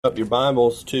Up your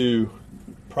Bibles to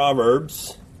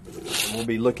Proverbs. We'll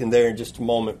be looking there in just a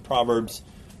moment. Proverbs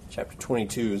chapter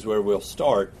 22 is where we'll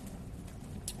start.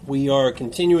 We are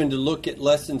continuing to look at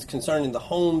lessons concerning the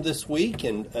home this week,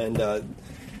 and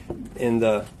in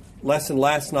the lesson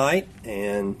last night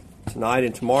and tonight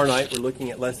and tomorrow night, we're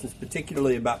looking at lessons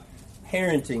particularly about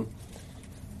parenting.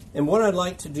 And what I'd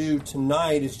like to do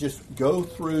tonight is just go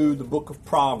through the book of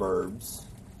Proverbs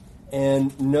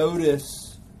and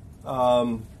notice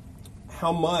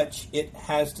how much it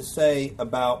has to say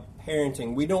about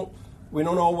parenting. We don't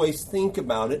always think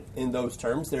about it in those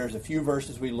terms. There's a few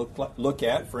verses we look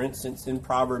at. For instance, in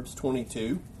Proverbs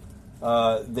 22,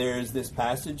 there's this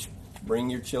passage: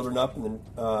 "Bring your children up in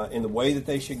the way that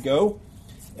they should go,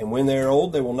 and when they are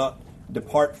old, they will not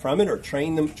depart from it." Or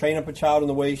train up a child in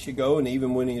the way he should go, and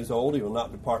even when he is old, he will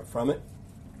not depart from it.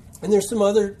 And there's some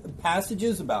other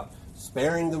passages about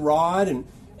sparing the rod,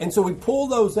 and so we pull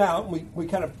those out, and we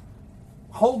kind of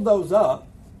hold those up,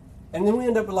 and then we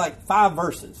end up with like 5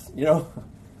 verses,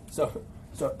 So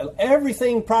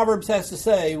everything Proverbs has to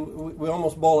say, we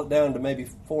almost boil it down to maybe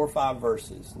 4 or 5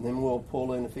 verses. And then we'll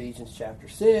pull in Ephesians chapter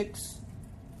 6,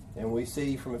 and we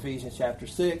see from Ephesians chapter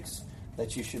 6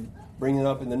 that you should bring it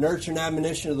up in the nurture and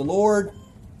admonition of the Lord.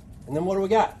 And then what do we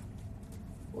got?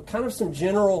 Well, kind of some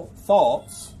general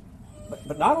thoughts,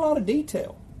 but not a lot of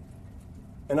detail.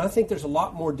 And I think there's a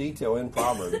lot more detail in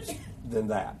Proverbs than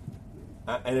that.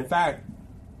 And in fact,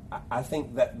 I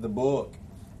think that the book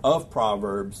of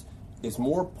Proverbs is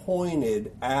more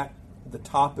pointed at the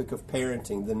topic of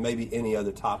parenting than maybe any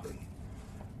other topic.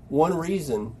 One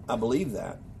reason I believe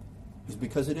that is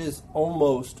because it is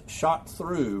almost shot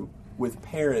through with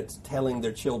parents telling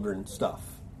their children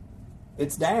stuff.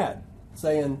 It's dad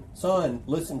saying, "Son,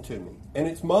 listen to me." And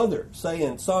it's mother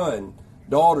saying, "Son,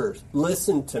 daughters,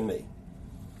 listen to me."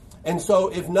 And so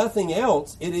if nothing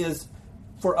else, it is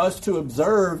for us to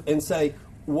observe and say,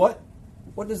 what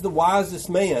does the wisest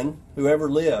man who ever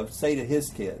lived say to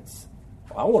his kids?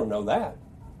 Well, I want to know that.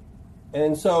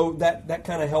 And so that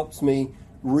kind of helps me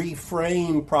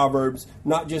reframe Proverbs,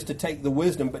 not just to take the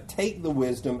wisdom, but take the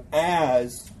wisdom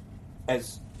as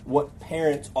what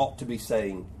parents ought to be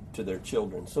saying to their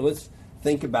children. So let's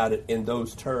think about it in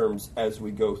those terms as we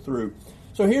go through.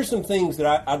 So here's some things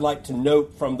that I'd like to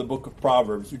note from the book of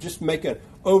Proverbs. We just make an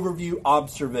overview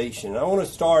observation. I want to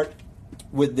start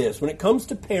with this. When it comes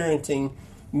to parenting,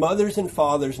 mothers and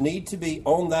fathers need to be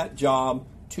on that job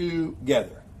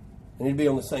together. They need to be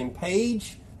on the same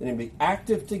page. They need to be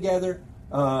active together,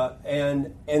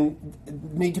 and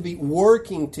need to be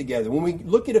working together. When we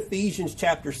look at Ephesians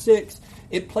chapter 6,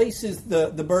 it places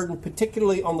the burden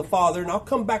particularly on the father, and I'll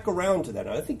come back around to that.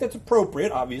 I think that's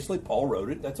appropriate. Obviously, Paul wrote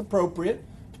it. That's appropriate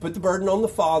to put the burden on the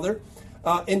father,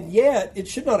 and yet it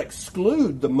should not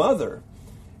exclude the mother.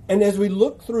 And as we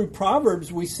look through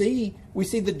Proverbs, we see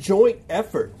the joint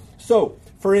effort. So,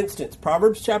 for instance,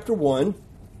 Proverbs chapter 1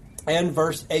 and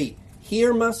verse 8.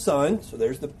 "Hear, my son," so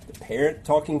there's the parent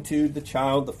talking to the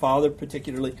child, the father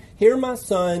particularly. "Hear, my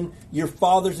son, your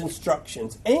father's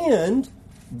instructions, and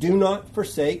do not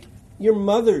forsake your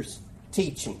mother's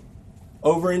teaching."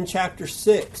 Over in chapter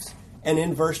 6 and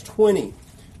in verse 20.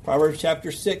 Proverbs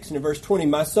chapter 6 and in verse 20.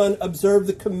 "My son, observe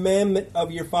the commandment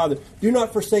of your father. Do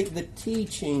not forsake the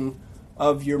teaching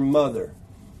of your mother."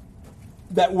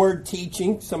 That word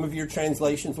teaching, some of your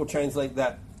translations will translate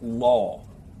that law.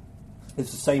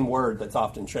 It's the same word that's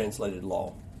often translated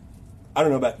law. I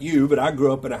don't know about you, but I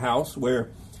grew up in a house where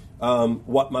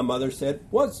what my mother said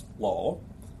was law,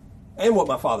 and what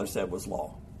my father said was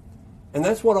law. And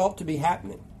that's what ought to be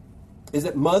happening, is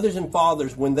that mothers and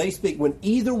fathers, when they speak, when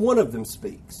either one of them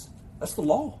speaks, that's the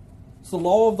law. It's the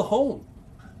law of the home.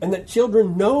 And that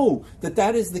children know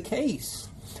that is the case.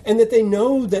 And that they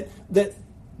know that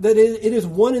it is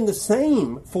one and the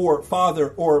same for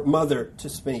father or mother to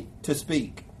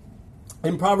speak.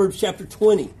 In Proverbs chapter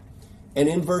 20 and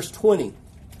in verse 20,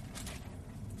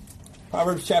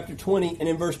 Proverbs chapter 20 and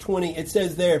in verse 20, it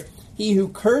says there, "He who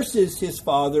curses his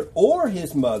father or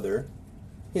his mother,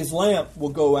 his lamp will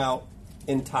go out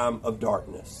in time of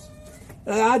darkness."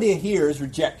 Now, the idea here is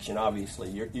rejection,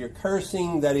 obviously. You're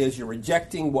cursing, that is, you're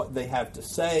rejecting what they have to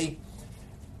say.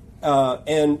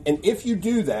 And if you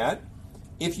do that,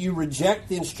 if you reject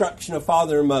the instruction of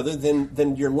father and mother,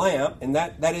 then your lamp, and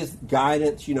that is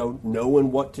guidance,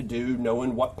 knowing what to do,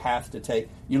 knowing what path to take,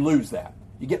 you lose that.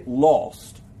 You get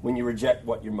lost when you reject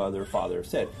what your mother or father have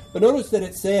said. But notice that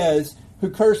it says,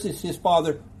 "who curses his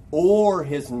father or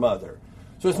his mother."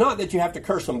 So it's not that you have to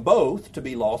curse them both to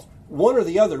be lost. One or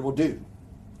the other will do.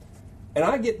 And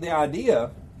I get the idea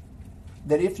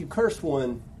that if you curse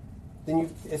one, then you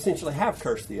essentially have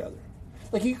cursed the other.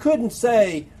 Like you couldn't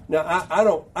say, "No, I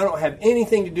don't have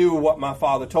anything to do with what my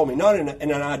father told me." Not in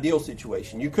an ideal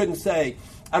situation. You couldn't say,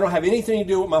 "I don't have anything to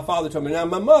do with what my father told me." Now,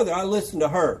 my mother, I listened to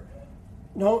her.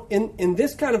 No, in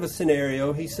this kind of a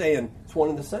scenario, he's saying it's one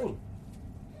and the same.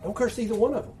 Don't curse either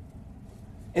one of them.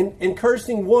 And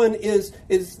cursing one is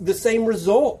the same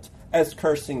result as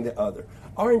cursing the other.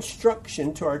 Our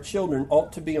instruction to our children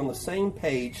ought to be on the same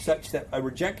page, such that a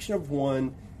rejection of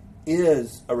one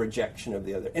is a rejection of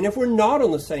the other. And if we're not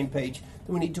on the same page,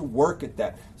 then we need to work at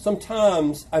that.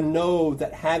 Sometimes I know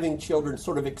that having children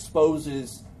sort of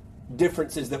exposes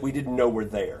differences that we didn't know were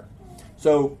there.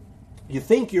 So you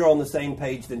think you're on the same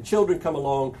page, then children come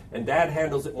along and dad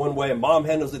handles it one way and mom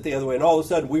handles it the other way, and all of a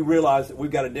sudden we realize that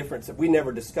we've got a difference that we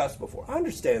never discussed before. I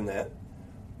understand that.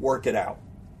 Work it out.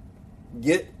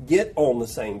 Get on the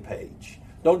same page.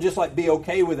 Don't just like be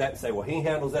okay with that and say, well, he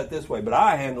handles that this way, but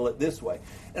I handle it this way.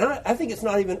 And I think it's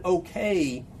not even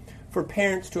okay for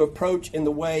parents to approach in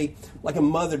the way like a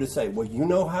mother to say, well, you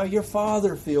know how your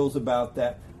father feels about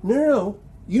that. No,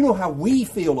 you know how we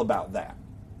feel about that.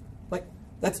 Like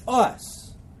that's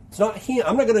us. It's not him.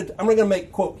 I'm not gonna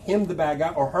make quote him the bad guy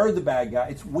or her the bad guy.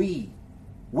 It's we.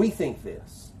 We think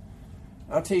this.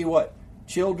 I'll tell you what,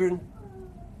 children,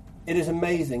 it is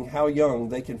amazing how young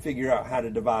they can figure out how to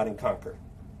divide and conquer.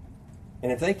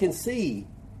 And if they can see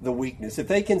the weakness, if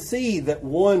they can see that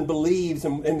one believes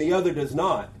and the other does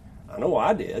not, I know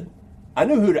I did. I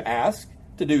knew who to ask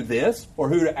to do this or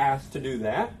who to ask to do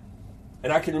that.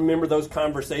 And I can remember those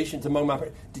conversations among my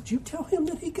parents. Did you tell him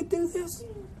that he could do this?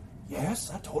 Yes,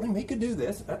 I told him he could do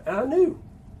this. I knew.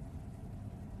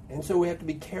 And so we have to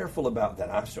be careful about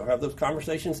that. I still have those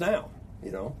conversations now,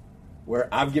 where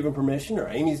I've given permission or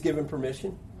Amy's given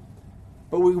permission.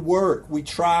 But we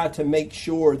try to make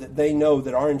sure that they know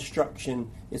that our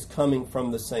instruction is coming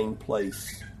from the same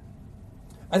place.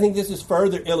 I think this is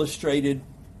further illustrated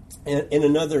in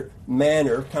another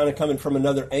manner, kind of coming from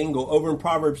another angle. Over in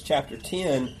Proverbs chapter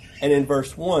 10 and in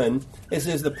verse 1, it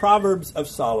says, the Proverbs of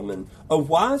Solomon, a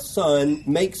wise son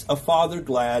makes a father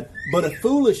glad, but a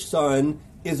foolish son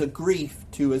is a grief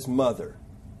to his mother.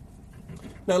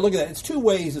 Now look at that. It's two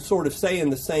ways of sort of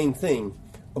saying the same thing.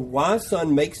 A wise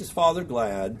son makes his father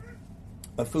glad.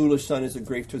 A foolish son is a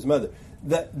grief to his mother.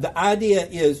 The idea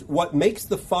is what makes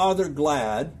the father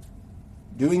glad,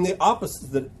 doing the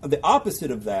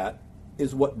opposite of that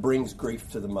is what brings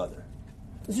grief to the mother.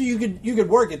 So you could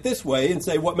work it this way and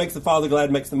say what makes the father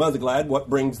glad makes the mother glad. What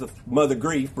brings the mother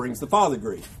grief brings the father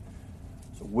grief.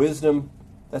 So wisdom,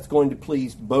 that's going to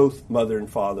please both mother and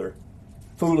father.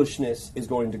 Foolishness is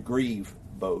going to grieve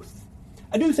both.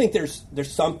 I do think there's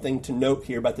something to note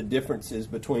here about the differences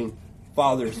between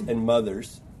fathers and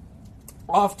mothers.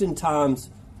 Oftentimes,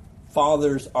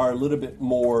 fathers are a little bit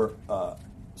more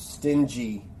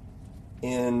stingy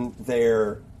in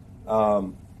their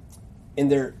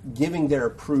giving their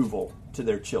approval to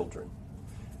their children.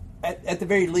 At the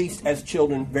very least, as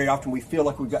children, very often we feel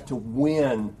like we've got to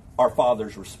win our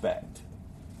father's respect,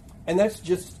 and that's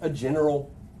just a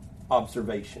general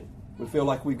observation. We feel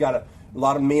like we've got to. A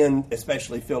lot of men,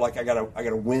 especially, feel like I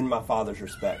gotta win my father's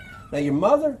respect. Now, your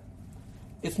mother,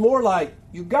 it's more like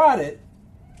you got it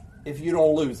if you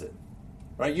don't lose it,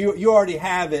 right? You already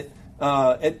have it.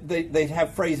 They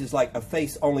have phrases like "a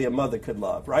face only a mother could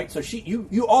love," right? So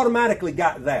you automatically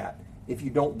got that if you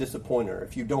don't disappoint her,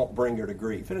 if you don't bring her to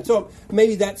grief. And so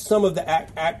maybe that's some of the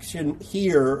action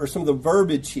here, or some of the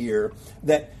verbiage here,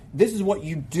 that this is what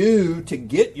you do to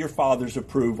get your father's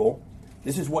approval.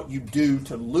 This is what you do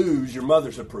to lose your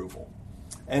mother's approval.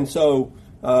 And so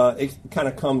it kind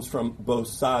of comes from both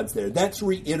sides there. That's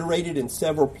reiterated in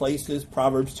several places.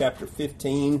 Proverbs chapter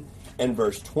 15 and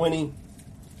verse 20.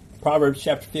 Proverbs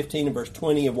chapter 15 and verse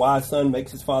 20, a wise son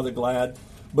makes his father glad,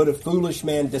 but a foolish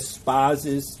man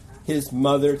despises his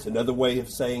mother. It's another way of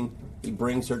saying he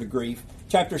brings her to grief.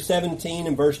 Chapter 17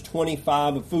 and verse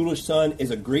 25, a foolish son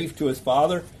is a grief to his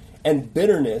father and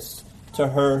bitterness to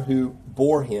her who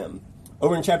bore him.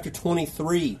 Over in chapter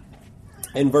 23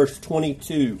 and verse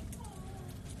 22.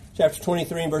 Chapter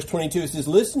 23 and verse 22, it says,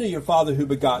 listen to your father who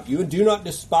begot you, and do not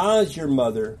despise your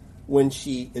mother when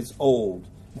she is old.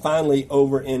 Finally,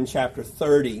 over in chapter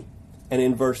 30 and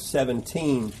in verse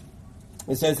 17,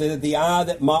 it says that the eye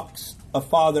that mocks a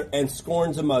father and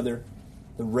scorns a mother,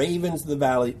 the ravens of the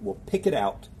valley will pick it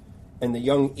out, and the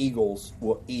young eagles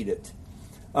will eat it.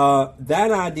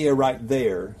 That idea right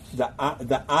there, the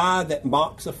eye that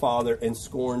mocks a father and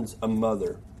scorns a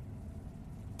mother.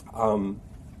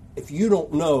 If you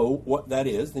don't know what that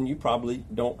is, then you probably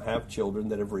don't have children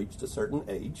that have reached a certain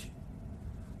age.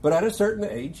 But at a certain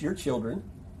age, your children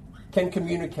can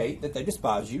communicate that they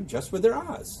despise you just with their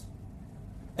eyes.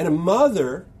 And a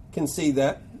mother can see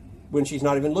that when she's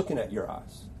not even looking at your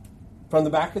eyes. From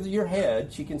the back of your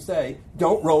head, she can say,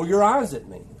 don't roll your eyes at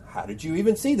me. How did you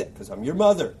even see that? Because I'm your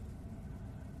mother.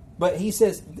 But he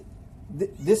says,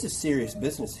 this is serious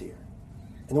business here.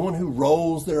 And the one who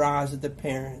rolls their eyes at the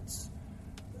parents,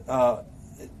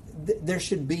 there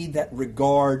should be that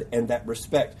regard and that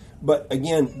respect. But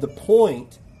again, the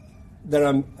point that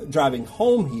I'm driving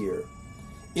home here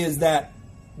is that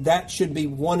should be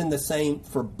one and the same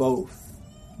for both,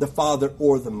 the father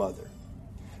or the mother.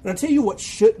 And I'll tell you what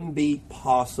shouldn't be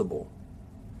possible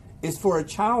is for a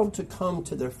child to come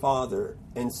to their father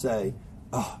and say,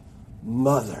 oh,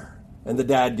 mother. And the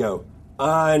dad go,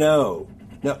 I know.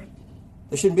 No,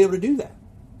 they shouldn't be able to do that.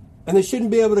 And they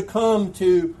shouldn't be able to come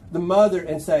to the mother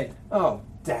and say, oh,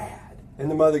 dad.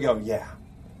 And the mother go, yeah,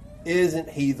 isn't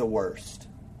he the worst?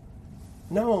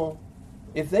 No.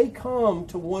 If they come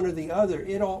to one or the other,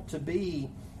 it ought to be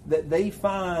that they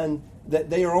find that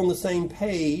they are on the same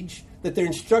page, that they're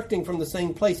instructing from the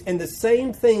same place, and the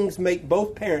same things make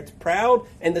both parents proud,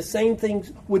 and the same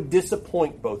things would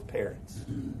disappoint both parents.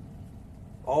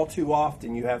 All too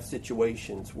often you have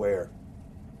situations where,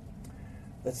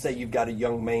 let's say you've got a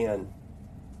young man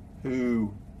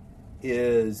who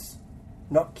is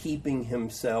not keeping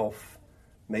himself,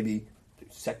 maybe through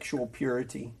sexual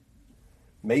purity.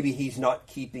 Maybe he's not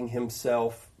keeping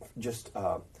himself just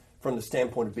from the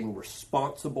standpoint of being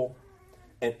responsible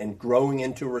and growing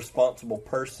into a responsible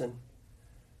person.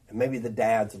 And maybe the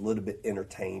dad's a little bit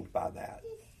entertained by that.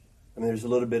 I mean, there's a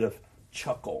little bit of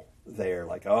chuckle there,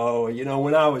 like, oh, you know,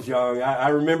 when I was young, I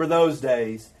remember those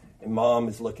days. And mom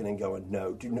is looking and going,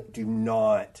 no, do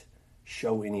not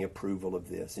show any approval of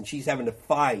this. And she's having to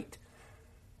fight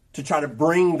to try to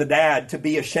bring the dad to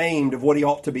be ashamed of what he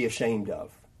ought to be ashamed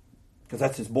of, because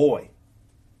that's his boy.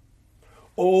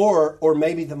 Or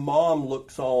maybe the mom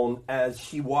looks on as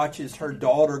she watches her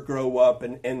daughter grow up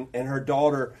and her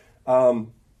daughter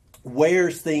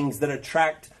wears things that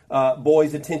attract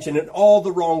boys' attention in all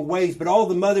the wrong ways, but all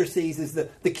the mother sees is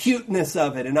the cuteness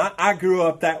of it. And I grew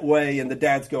up that way, and the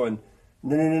dad's going,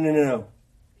 no.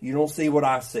 You don't see what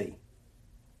I see.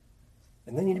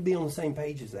 And they need to be on the same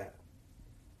page as that.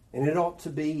 And it ought to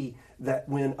be that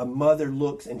when a mother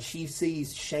looks and she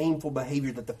sees shameful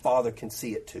behavior, that the father can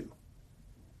see it too.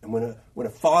 And when a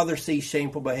father sees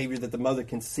shameful behavior, that the mother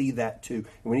can see that too.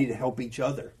 And we need to help each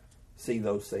other see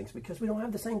those things, because we don't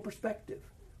have the same perspective.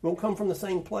 We don't come from the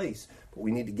same place, but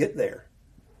we need to get there.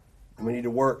 And we need to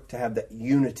work to have that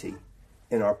unity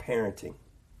in our parenting.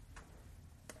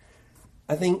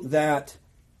 I think that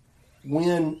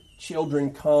when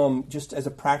children come, just as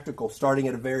a practical, starting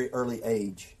at a very early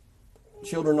age,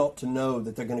 children ought to know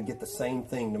that they're going to get the same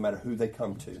thing no matter who they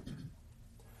come to.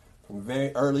 From a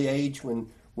very early age, when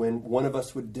one of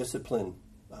us would discipline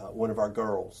one of our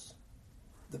girls,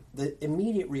 the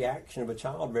immediate reaction of a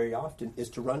child very often is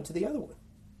to run to the other one.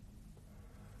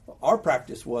 Our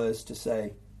practice was to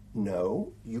say,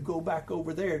 no, you go back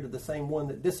over there to the same one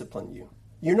that disciplined you.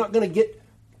 You're not going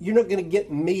to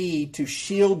get me to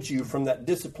shield you from that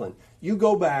discipline. You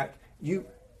go back, you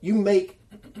make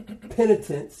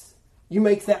penitence, you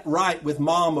make that right with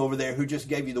mom over there who just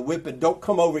gave you the whipping. Don't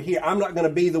come over here. I'm not going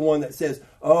to be the one that says,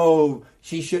 oh,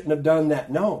 she shouldn't have done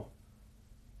that. No.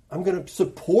 I'm going to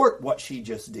support what she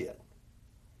just did.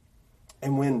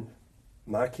 And when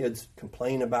my kids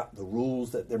complain about the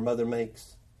rules that their mother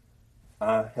makes,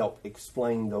 I help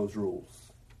explain those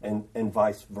rules, and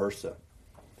vice versa.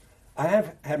 I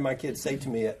have had my kids say to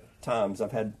me at times,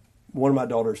 I've had one of my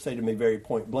daughters say to me very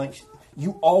point blank,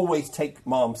 you always take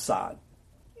mom's side.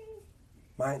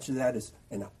 My answer to that is,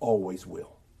 and I always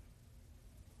will.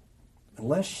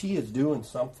 Unless she is doing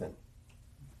something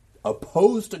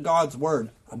opposed to God's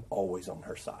word, I'm always on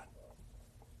her side.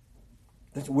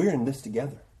 We're in this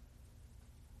together.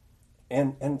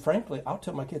 And frankly, I'll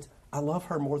tell my kids, I love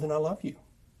her more than I love you.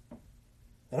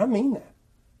 And I mean that.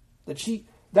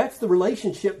 That's the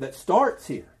relationship that starts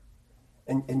here.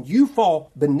 And you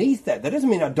fall beneath that. That doesn't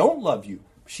mean I don't love you.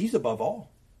 She's above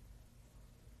all.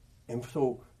 And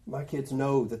so my kids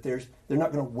know that they're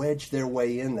not going to wedge their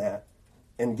way in that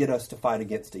and get us to fight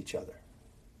against each other.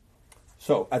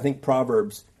 So I think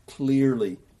Proverbs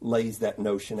clearly lays that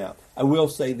notion out. I will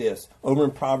say this, over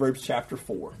in Proverbs chapter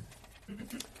 4,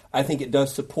 I think it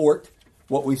does support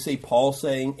what we see Paul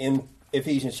saying in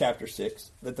Ephesians chapter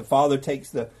 6, that the father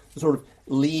takes the sort of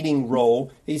leading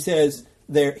role. He says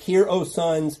there, hear, O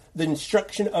sons, the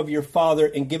instruction of your father,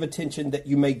 and give attention that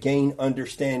you may gain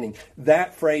understanding.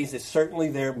 That phrase is certainly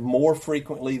there more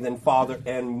frequently than father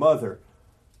and mother.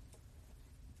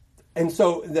 And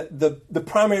so the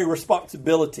primary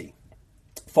responsibility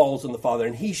falls on the father,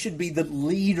 and he should be the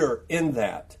leader in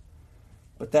that.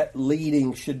 But that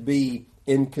leading should be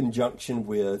in conjunction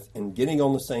with and getting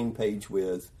on the same page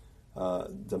with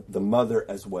the mother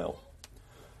as well.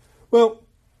 Well,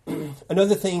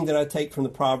 another thing that I take from the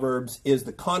Proverbs is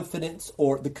the confidence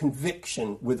or the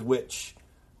conviction with which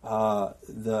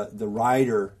the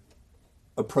writer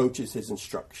approaches his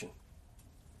instruction.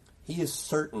 He is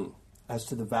certain as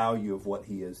to the value of what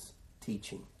he is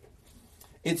teaching.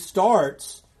 It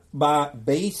starts by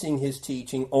basing his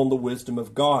teaching on the wisdom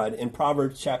of God. In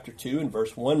Proverbs chapter 2 and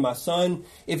verse 1, "My son,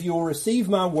 if you will receive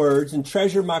my words and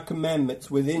treasure my commandments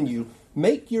within you,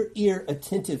 make your ear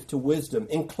attentive to wisdom,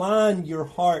 incline your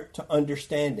heart to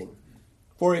understanding.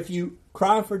 For if you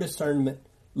cry for discernment,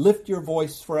 lift your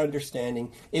voice for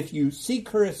understanding. If you seek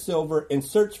her as silver and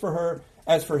search for her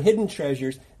as for hidden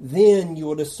treasures, then you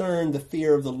will discern the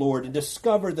fear of the Lord and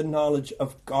discover the knowledge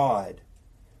of God.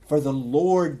 For the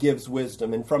Lord gives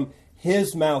wisdom, and from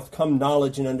his mouth come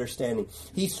knowledge and understanding.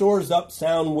 He stores up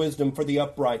sound wisdom for the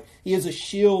upright. He is a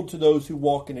shield to those who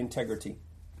walk in integrity,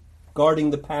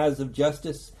 guarding the paths of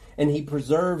justice, and he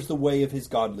preserves the way of his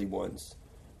godly ones.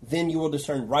 Then you will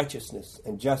discern righteousness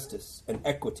and justice and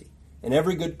equity and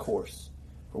every good course.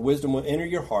 For wisdom will enter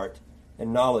your heart,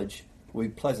 and knowledge will be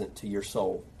pleasant to your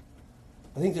soul."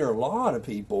 I think there are a lot of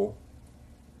people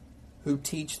who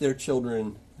teach their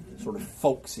children sort of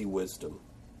folksy wisdom.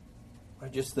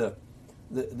 Right? Just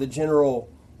the general,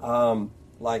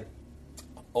 like,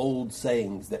 old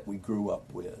sayings that we grew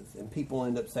up with. And people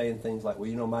end up saying things like, well,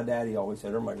 you know, my daddy always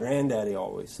said, or my granddaddy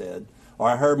always said, or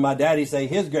I heard my daddy say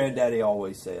his granddaddy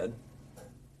always said.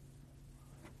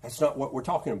 That's not what we're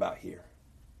talking about here.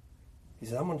 He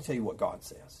said, I'm going to tell you what God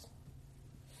says.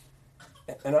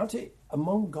 And I'll tell you,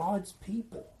 among God's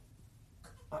people,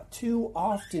 I too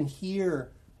often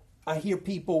I hear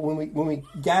people when we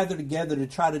gather together to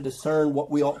try to discern what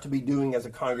we ought to be doing as a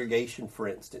congregation, for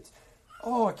instance.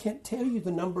 Oh, I can't tell you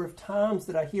the number of times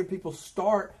that I hear people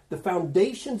start the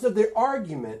foundations of their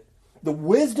argument, the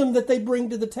wisdom that they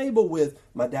bring to the table with,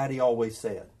 my daddy always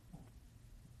said.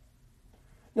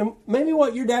 Now, maybe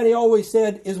what your daddy always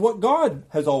said is what God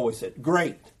has always said.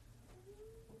 Great.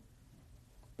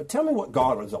 But tell me what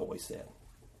God has always said.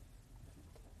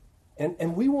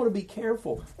 And we want to be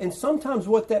careful. And sometimes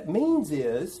what that means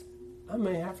is I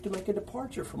may have to make a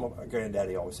departure from what my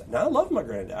granddaddy always said. Now, I love my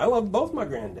granddad. I love both my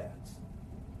granddads.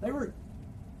 They were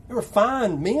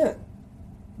fine men,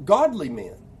 godly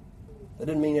men. That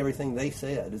doesn't mean everything they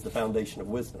said is the foundation of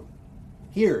wisdom.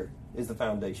 Here is the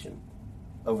foundation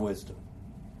of wisdom.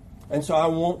 And so I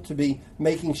want to be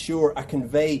making sure I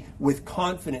convey with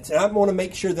confidence. And I want to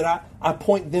make sure that I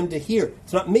point them to here.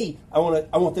 It's not me. I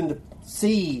want them to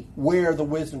see where the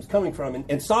wisdom's coming from.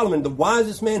 And Solomon, the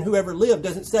wisest man who ever lived,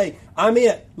 doesn't say, I'm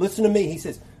it. Listen to me. He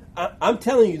says, I'm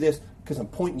telling you this because I'm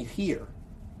pointing you here.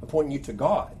 I'm pointing you to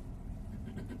God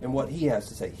and what he has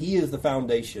to say. He is the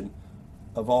foundation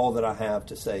of all that I have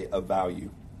to say of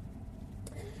value.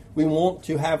 We want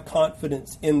to have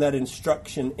confidence in that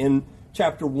instruction in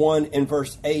chapter 1 and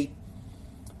verse 8.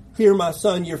 Hear, my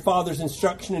son, your father's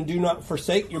instruction, and do not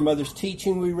forsake your mother's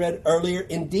teaching, we read earlier.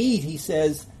 Indeed, he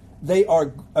says, they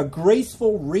are a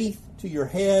graceful wreath to your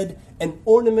head and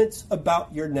ornaments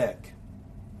about your neck.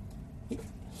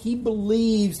 He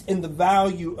believes in the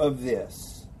value of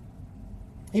this.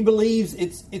 He believes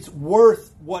it's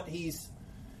worth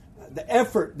the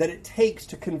effort that it takes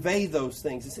to convey those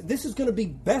things. This is going to be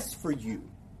best for you.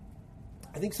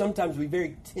 I think sometimes we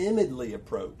very timidly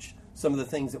approach some of the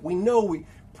things that we know we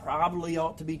probably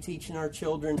ought to be teaching our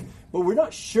children, but we're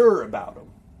not sure about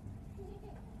them.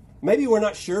 Maybe we're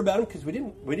not sure about them because we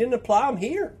didn't apply them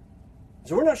here.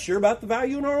 So we're not sure about the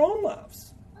value in our own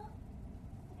lives.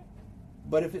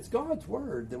 But if it's God's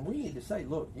word, then we need to say,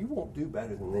 look, you won't do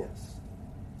better than this.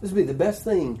 This would be the best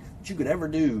thing that you could ever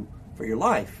do for your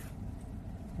life.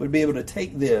 Would be able to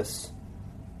take this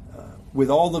with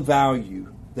all the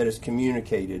value that is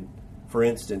communicated, for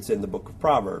instance, in the book of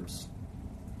Proverbs.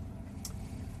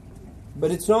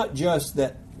 But it's not just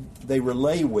that they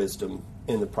relay wisdom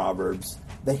in the Proverbs.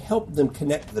 They help them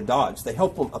connect the dots. They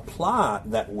help them apply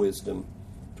that wisdom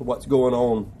to what's going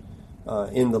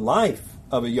on in the life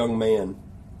of a young man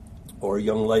or a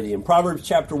young lady. In Proverbs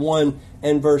chapter 1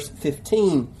 and verse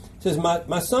 15, it says,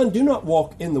 My son, do not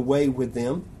walk in the way with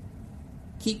them.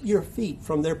 Keep your feet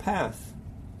from their path.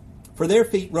 For their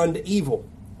feet run to evil,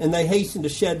 and they hasten to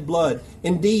shed blood.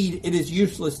 Indeed, it is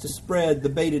useless to spread the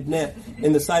baited net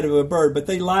in the sight of a bird, but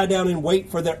they lie down and wait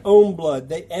for their own blood.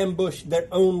 They ambush their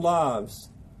own lives.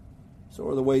 So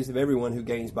are the ways of everyone who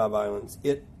gains by violence.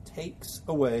 It takes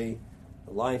away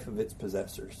the life of its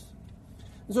possessors.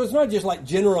 So it's not just like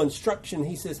general instruction.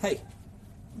 He says, hey,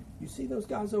 you see those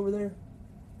guys over there?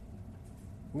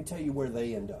 Let me tell you where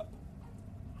they end up.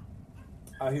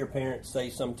 I hear parents say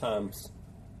sometimes,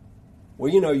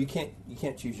 well, you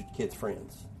can't choose your kids'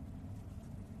 friends.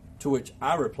 To which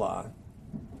I reply,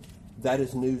 that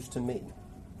is news to me.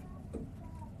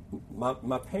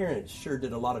 My parents sure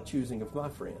did a lot of choosing of my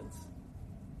friends.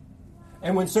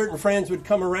 And when certain friends would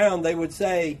come around, they would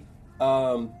say,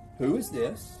 who is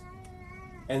this?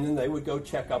 And then they would go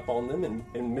check up on them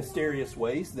in mysterious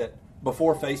ways that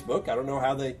before Facebook, I don't know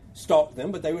how they stalked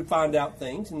them, but they would find out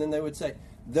things, and then they would say,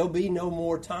 there'll be no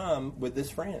more time with this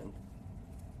friend.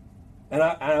 And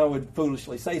I would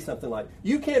foolishly say something like,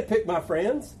 you can't pick my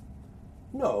friends.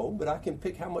 No, but I can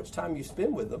pick how much time you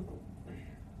spend with them.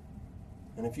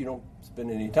 And if you don't spend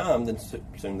any time, then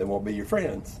soon they won't be your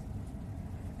friends.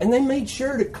 And they made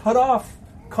sure to cut off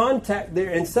contact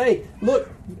there and say, look,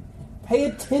 pay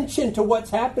attention to what's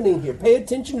happening here. Pay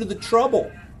attention to the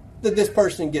trouble that this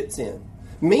person gets in.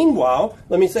 Meanwhile,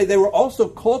 let me say, they were also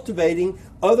cultivating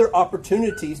other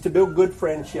opportunities to build good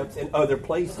friendships in other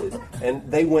places. And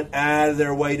they went out of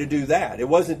their way to do that. It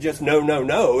wasn't just no, no,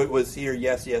 no. It was here,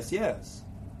 yes, yes, yes.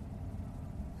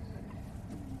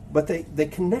 But they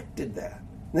connected that.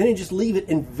 They didn't just leave it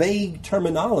in vague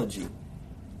terminology.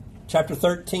 Chapter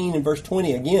 13 and verse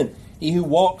 20, again, he who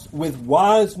walks with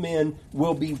wise men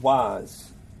will be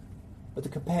wise, but the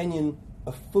companion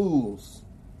of fools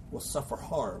will suffer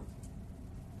harm.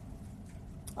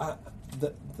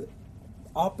 The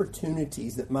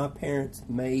opportunities that my parents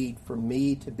made for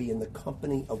me to be in the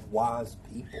company of wise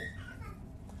people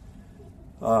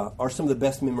are some of the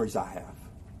best memories I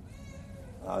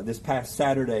have. This past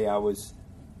Saturday, I was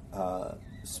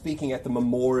speaking at the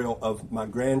memorial of my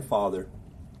grandfather.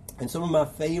 And some of my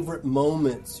favorite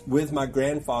moments with my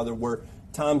grandfather were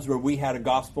times where we had a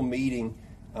gospel meeting.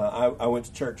 I went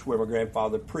to church where my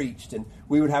grandfather preached, and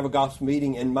we would have a gospel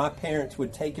meeting, and my parents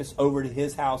would take us over to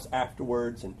his house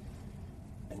afterwards, and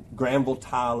Granville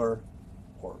Tyler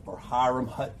or Hiram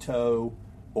Hutto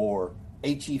or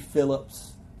H.E.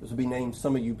 Phillips, those would be names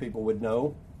some of you people would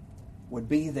know, would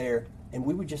be there, and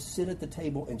we would just sit at the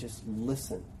table and just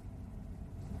listen.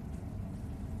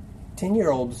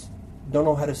 10-year-olds don't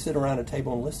know how to sit around a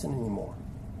table and listen anymore.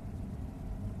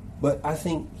 But I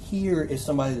think here is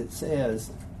somebody that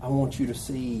says, I want you to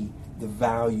see the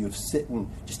value of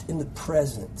sitting just in the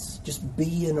presence, just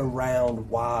being around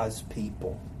wise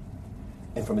people.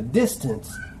 And from a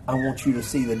distance, I want you to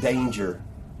see the danger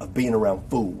of being around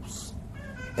fools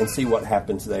and see what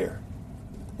happens there.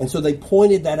 And so they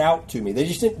pointed that out to me. They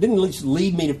just didn't just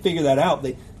leave me to figure that out.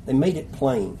 They made it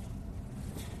plain.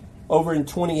 Over in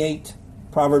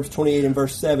Proverbs 28 and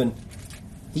verse 7,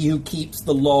 he who keeps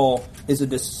the law is a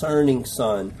discerning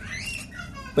son,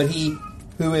 but he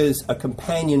who is a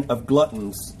companion of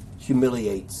gluttons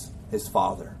humiliates his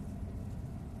father.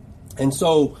 And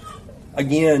so,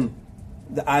 again,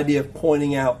 the idea of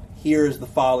pointing out, here is the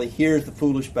folly, here is the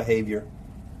foolish behavior,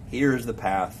 here is the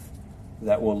path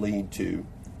that will lead to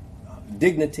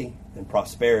dignity and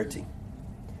prosperity.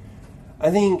 I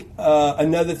think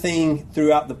another thing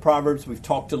throughout the Proverbs, we've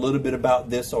talked a little bit about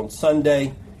this on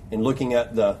Sunday in looking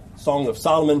at the Song of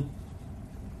Solomon,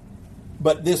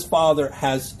 but this father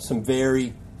has some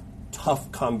very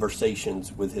tough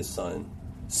conversations with his son.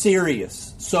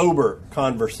 Serious, sober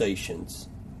conversations.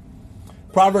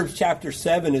 Proverbs chapter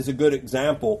 7 is a good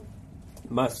example.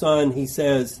 My son, he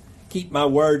says, keep my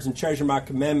words and treasure my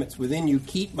commandments within you.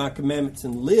 Keep my commandments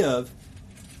and live.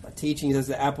 My teaching is as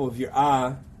the apple of your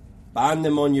eye. Bind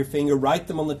them on your finger, write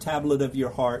them on the tablet of your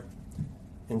heart,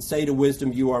 and say to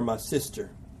wisdom, you are my sister.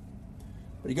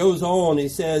 But he goes on, he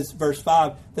says, verse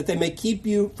 5, that they may keep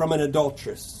you from an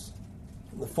adulteress,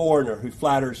 from the foreigner who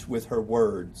flatters with her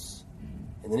words.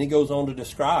 And then he goes on to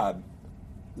describe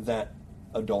that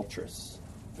adulteress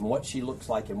and what she looks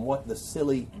like and what the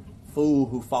silly fool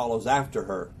who follows after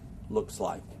her looks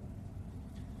like.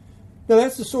 Now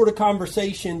that's the sort of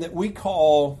conversation that we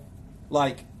call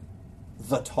like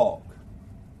the talk.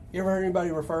 You ever heard anybody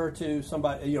refer to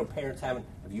somebody, parents have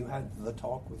you had the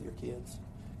talk with your kids?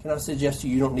 Can I suggest to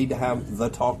you don't need to have the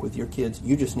talk with your kids.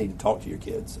 You just need to talk to your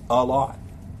kids a lot.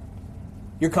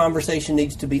 Your conversation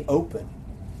needs to be open.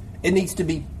 It needs to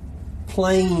be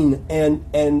plain and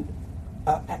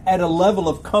at a level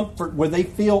of comfort where they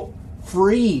feel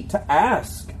free to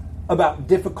ask about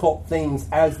difficult things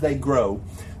as they grow.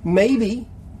 Maybe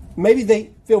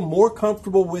they feel more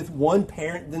comfortable with one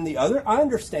parent than the other. I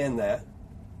understand that.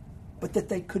 But that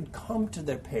they could come to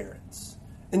their parents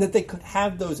And that they could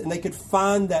have those and they could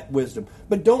find that wisdom.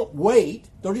 But don't wait.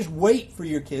 Don't just wait for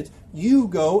your kids. You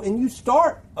go and you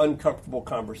start uncomfortable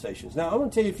conversations. Now, I'm going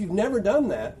to tell you, if you've never done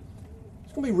that,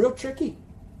 it's going to be real tricky.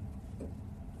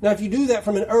 Now, if you do that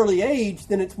from an early age,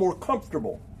 then it's more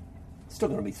comfortable. It's still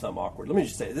going to be some awkward. Let me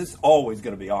just say, this is always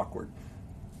going to be awkward.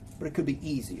 But it could be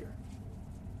easier.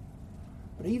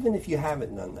 But even if you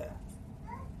haven't done that,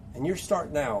 and you're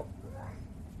starting out,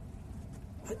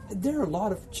 there are a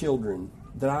lot of children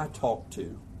that I talk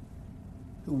to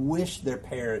who wish their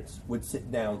parents would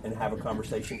sit down and have a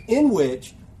conversation in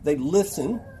which they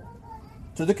listen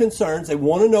to the concerns. They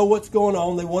want to know what's going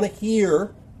on. They want to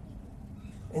hear.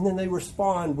 And then they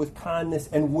respond with kindness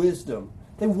and wisdom.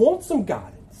 They want some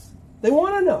guidance. They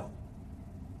want to know.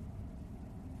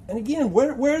 And again,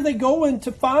 where are they going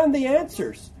to find the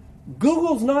answers?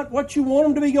 Google's not what you want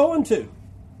them to be going to.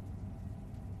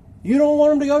 You don't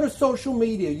want them to go to social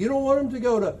media. You don't want them to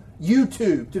go to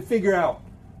YouTube to figure out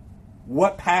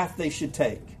what path they should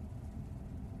take.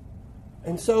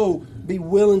 And so be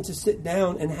willing to sit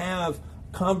down and have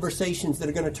conversations that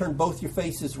are going to turn both your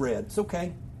faces red. It's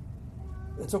okay.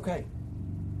 It's okay.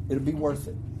 It'll be worth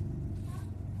it.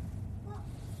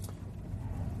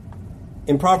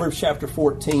 In Proverbs chapter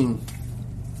 14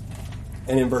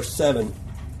 and in verse 7,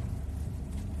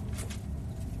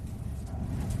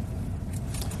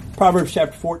 Proverbs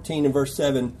chapter 14 and verse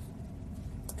 7,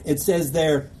 it says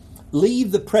there,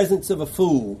 "Leave the presence of a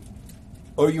fool,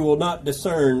 or you will not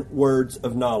discern words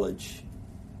of knowledge."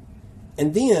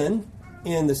 And then,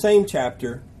 in the same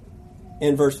chapter,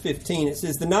 in verse 15, it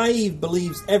says, "The naive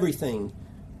believes everything,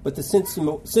 but the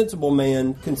sensible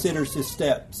man considers his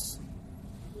steps."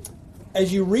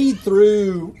 As you read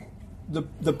through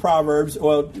the Proverbs,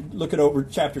 well, look at over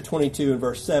chapter 22 and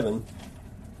verse 7.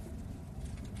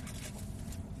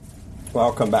 Well,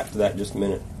 I'll come back to that in just a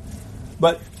minute.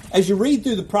 But as you read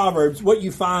through the Proverbs, what you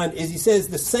find is he says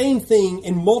the same thing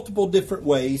in multiple different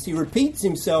ways. He repeats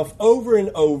himself over and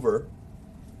over.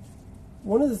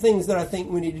 One of the things that I think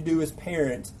we need to do as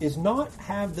parents is not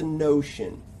have the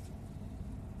notion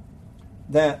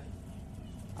that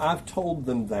I've told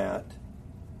them that,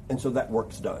 and so that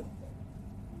work's done.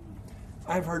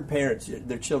 I've heard parents,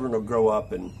 their children will grow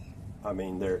up and,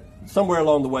 they're somewhere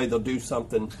along the way they'll do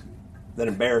something that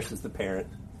embarrasses the parent.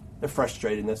 They're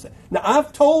frustrated and they say, "Now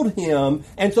I've told him,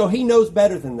 and so he knows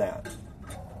better than that."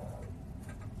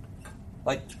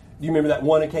 Like, do you remember that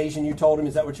one occasion you told him?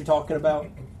 Is that what you're talking about?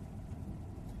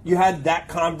 You had that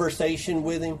conversation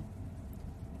with him?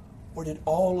 Or did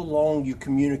all along you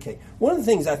communicate? One of the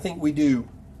things I think we do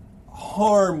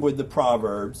harm with the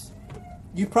Proverbs,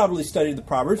 you've probably studied the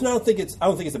Proverbs, and I don't think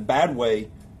it's a bad way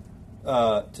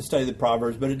to study the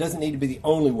Proverbs, but it doesn't need to be the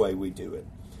only way we do it.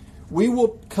 We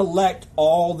will collect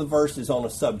all the verses on a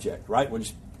subject, right? We'll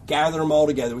just gather them all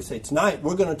together. We say, tonight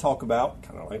we're going to talk about,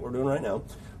 kind of like we're doing right now,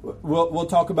 we'll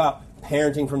talk about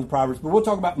parenting from the Proverbs, but we'll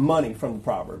talk about money from the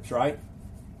Proverbs, right?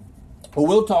 Or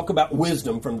we'll talk about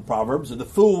wisdom from the Proverbs, or the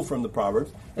fool from the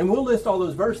Proverbs, and we'll list all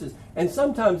those verses. And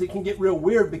sometimes it can get real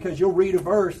weird because you'll read a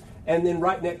verse, and then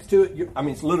right next to it,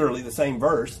 it's literally the same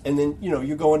verse, and then,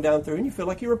 you're going down through, and you feel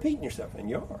like you're repeating yourself, and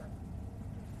you are.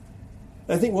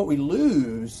 And I think what we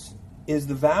lose is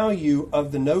the value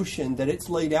of the notion that it's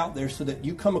laid out there so that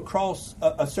you come across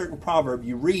a certain proverb,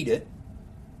 you read it,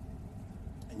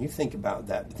 and you think about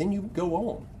that, but then you go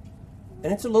on.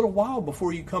 And it's a little while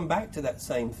before you come back to that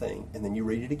same thing, and then you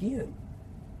read it again.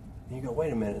 And you go,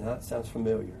 wait a minute, that sounds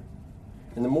familiar.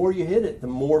 And the more you hit it, the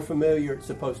more familiar it's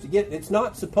supposed to get. It's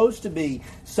not supposed to be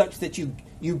such that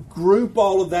you group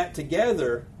all of that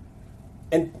together,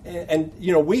 and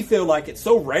we feel like it's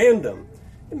so random.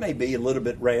 It may be a little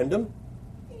bit random,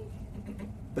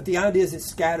 but the idea is it's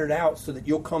scattered out so that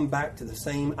you'll come back to the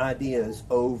same ideas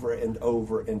over and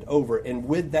over and over. And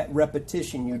with that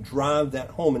repetition, you drive that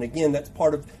home. And again, that's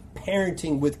part of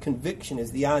parenting with conviction,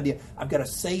 is the idea, I've got to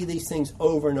say these things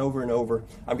over and over and over.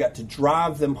 I've got to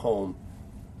drive them home.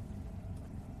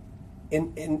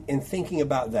 In thinking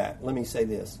about that, let me say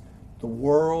this. The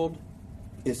world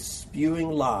is spewing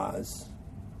lies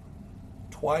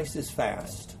twice as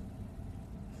fast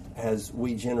as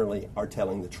we generally are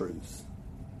telling the truth.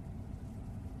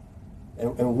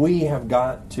 And we have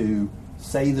got to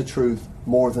say the truth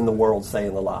more than the world's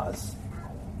saying the lies.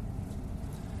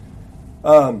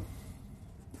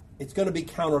 It's going to be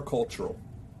countercultural.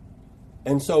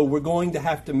 And so we're going to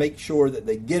have to make sure that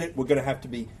they get it. We're going to have to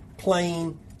be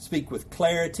plain, speak with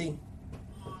clarity.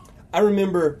 I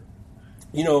remember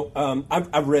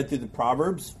I've read through the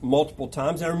Proverbs multiple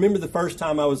times. I remember the first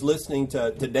time I was listening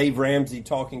to Dave Ramsey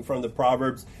talking from the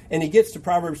Proverbs, and he gets to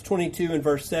Proverbs 22 and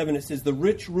verse 7. It says, "The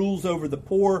rich rules over the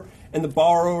poor, and the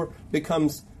borrower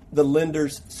becomes the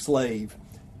lender's slave."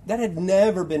 That had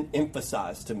never been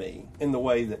emphasized to me in the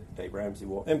way that Dave Ramsey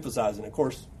will emphasize. And of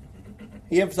course,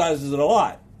 he emphasizes it a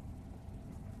lot.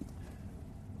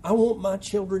 I want my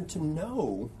children to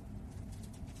know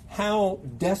how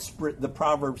desperate the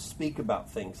Proverbs speak about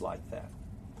things like that.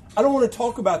 I don't want to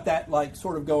talk about that like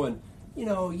sort of going, you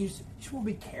just want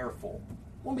to be careful. You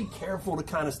want to be careful to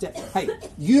kind of step. Hey,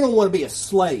 you don't want to be a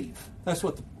slave. That's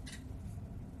what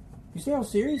you see how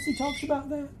serious he talks about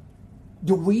that?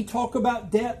 Do we talk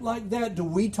about debt like that? Do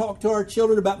we talk to our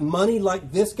children about money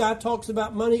like this guy talks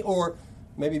about money? Or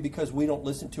maybe because we don't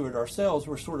listen to it ourselves,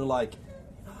 we're sort of like,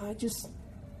 just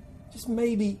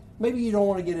maybe you don't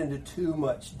want to get into too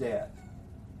much debt.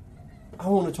 I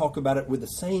want to talk about it with the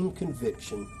same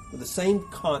conviction, with the same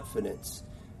confidence,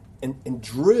 and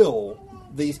drill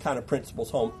these kind of principles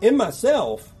home in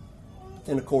myself,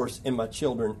 and of course in my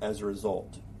children as a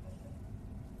result.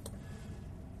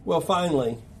 Well,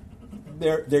 finally,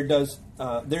 there is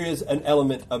an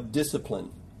element of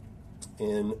discipline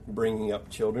in bringing up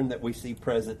children that we see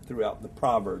present throughout the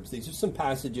Proverbs. These are some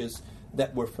passages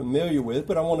that we're familiar with,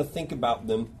 but I want to think about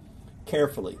them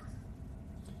carefully.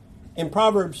 In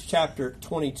Proverbs chapter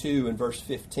 22 and verse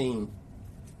 15,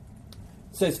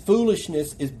 it says,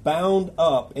 "Foolishness is bound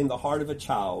up in the heart of a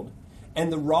child,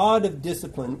 and the rod of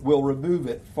discipline will remove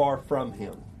it far from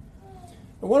him."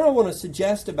 And what I want to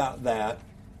suggest about that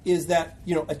is that,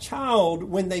 a child,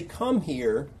 when they come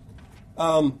here,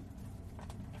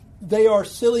 they are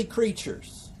silly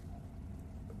creatures,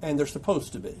 and they're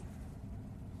supposed to be.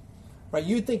 Right?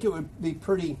 You'd think it would be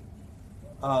pretty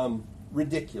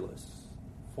ridiculous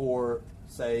for,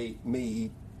 say,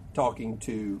 me talking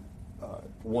to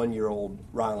 1-year-old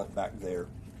Rylant back there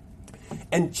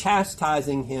and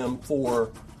chastising him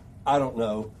for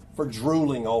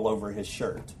drooling all over his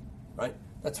shirt. Right?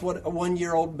 That's what a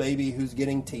 1-year-old baby who's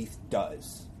getting teeth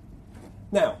does.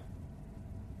 Now,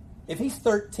 if he's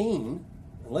 13,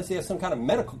 unless he has some kind of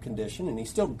medical condition and he's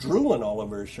still drooling all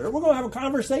over his shirt, we're going to have a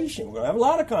conversation. We're going to have a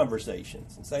lot of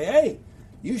conversations and say, hey,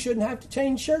 you shouldn't have to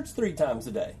change shirts 3 times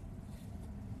a day.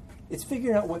 It's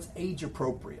figuring out what's age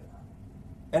appropriate.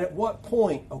 And at what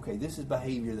point, okay, this is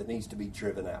behavior that needs to be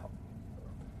driven out.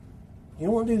 You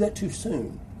don't want to do that too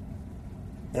soon.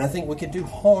 And I think we could do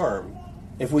harm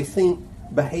if we think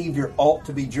behavior ought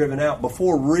to be driven out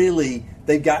before really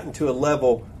they've gotten to a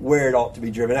level where it ought to be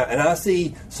driven out. And I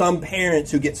see some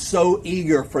parents who get so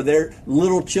eager for their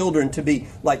little children to be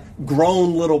like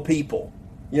grown little people.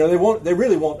 They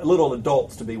really want little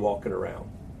adults to be walking around.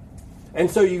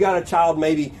 And so you got a child,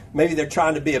 maybe they're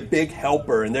trying to be a big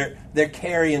helper and they're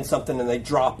carrying something and they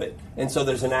drop it. And so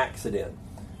there's an accident.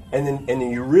 And then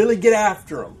you really get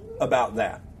after them about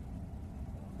that.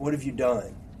 What have you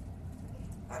done?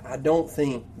 I don't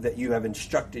think that you have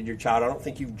instructed your child. I don't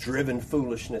think you've driven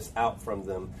foolishness out from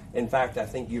them. In fact, I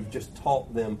think you've just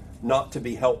taught them not to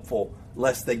be helpful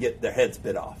lest they get their heads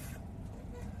bit off.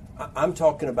 I'm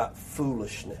talking about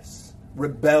foolishness,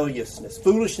 rebelliousness,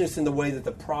 foolishness in the way that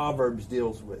the Proverbs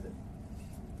deals with it.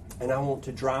 And I want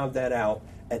to drive that out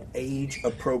at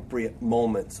age-appropriate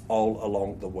moments all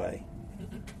along the way.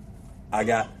 I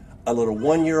got a little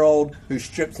 1-year-old who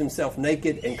strips himself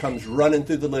naked and comes running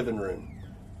through the living room.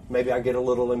 Maybe I get a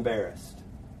little embarrassed.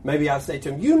 Maybe I say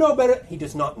to him, you know better. He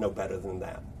does not know better than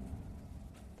that.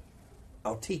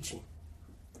 I'll teach him.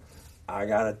 I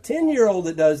got a 10-year-old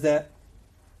that does that.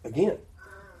 Again,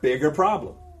 bigger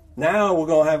problem. Now we're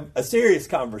going to have a serious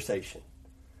conversation.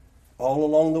 All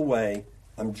along the way,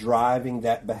 I'm driving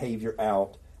that behavior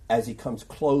out as he comes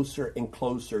closer and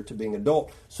closer to being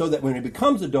adult, so that when he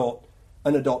becomes an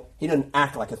adult, he doesn't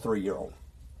act like a 3-year-old.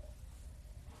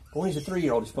 When he's a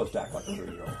 3-year-old, he's supposed to act like a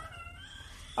 3-year-old.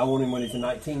 I want him when he's a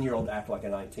 19-year-old to act like a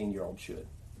 19-year-old should.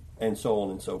 And so on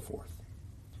and so forth.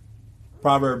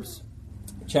 Proverbs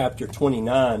chapter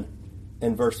 29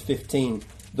 and verse 15.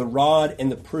 The rod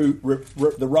and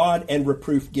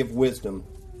reproof give wisdom,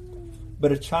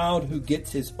 but a child who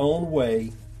gets his own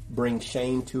way brings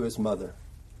shame to his mother.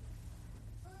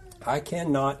 I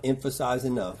cannot emphasize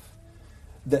enough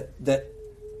that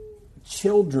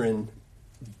children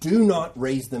do not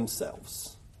raise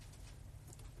themselves,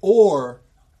 or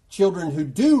children who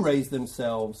do raise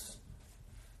themselves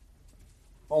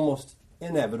almost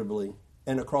inevitably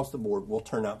and across the board will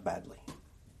turn out badly.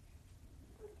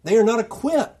 They are not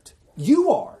equipped. You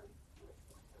are.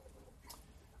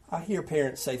 I hear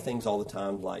parents say things all the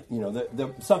time like,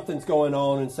 something's going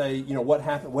on and say, what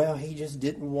happened? Well, he just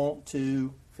didn't want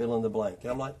to fill in the blank.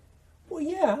 And I'm like, well,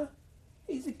 yeah,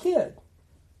 he's a kid.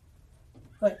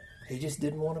 Like, he just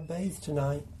didn't want to bathe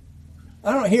tonight.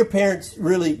 I don't hear parents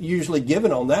really usually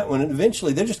giving on that one. And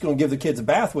eventually they're just going to give the kids a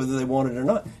bath whether they want it or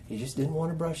not. He just didn't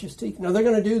want to brush his teeth. No, they're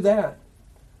going to do that.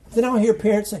 Then I'll hear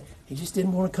parents say, he just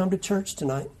didn't want to come to church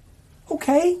tonight.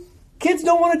 Okay. Kids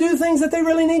don't want to do things that they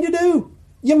really need to do.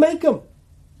 You make them.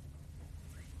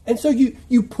 And so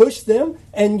you push them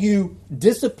and you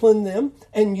discipline them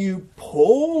and you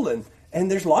pull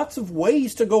and there's lots of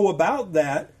ways to go about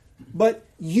that. But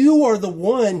you are the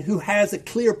one who has a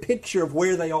clear picture of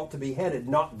where they ought to be headed,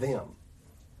 not them.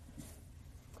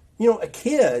 A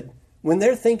kid, when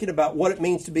they're thinking about what it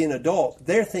means to be an adult,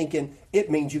 they're thinking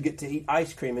it means you get to eat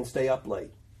ice cream and stay up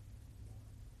late.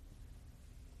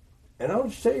 And I'll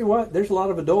just tell you what, there's a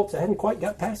lot of adults that haven't quite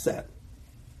got past that.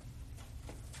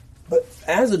 But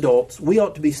as adults, we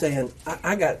ought to be saying,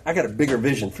 I got a bigger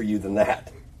vision for you than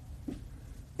that.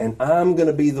 And I'm going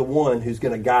to be the one who's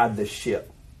going to guide this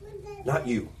ship, not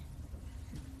you.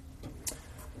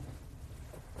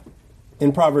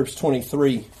 In Proverbs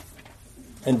 23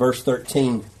 and verse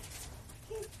 13,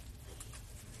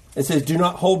 it says, do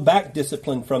not hold back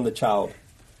discipline from the child.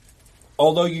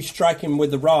 Although you strike him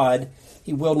with the rod,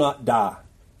 he will not die.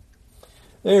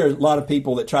 There are a lot of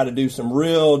people that try to do some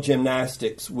real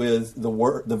gymnastics with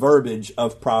the verbiage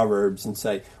of Proverbs and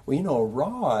say, well, a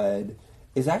rod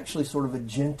is actually sort of a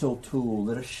gentle tool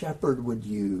that a shepherd would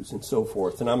use and so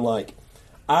forth. And I'm like,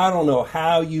 I don't know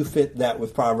how you fit that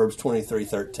with Proverbs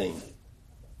 23:13.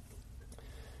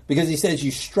 Because he says you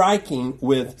strike him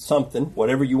with something,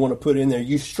 whatever you want to put in there,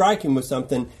 you strike him with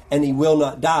something and he will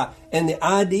not die. And the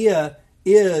idea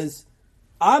is,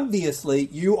 obviously,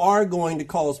 you are going to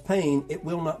cause pain. It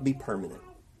will not be permanent.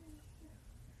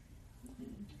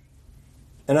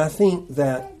 And I think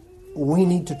that we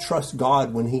need to trust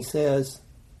God when he says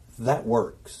that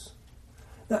works.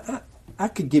 Now, I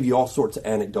could give you all sorts of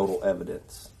anecdotal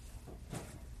evidence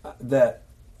that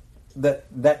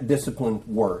discipline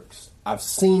works. I've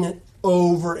seen it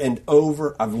over and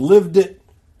over. I've lived it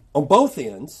on both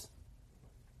ends.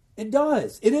 It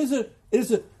does. It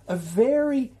is a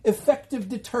very effective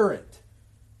deterrent.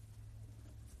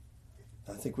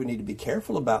 I think we need to be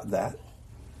careful about that.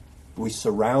 We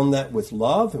surround that with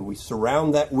love and we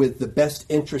surround that with the best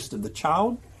interest of the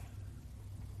child.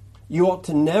 You ought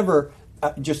to never,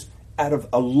 just out of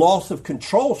a loss of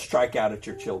control, strike out at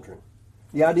your children.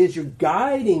 The idea is you're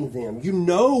guiding them. You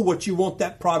know what you want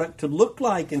that product to look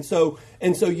like, and so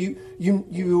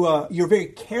you're very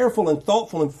careful and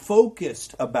thoughtful and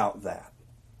focused about that.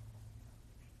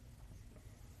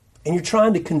 And you're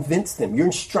trying to convince them. You're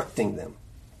instructing them.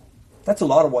 That's a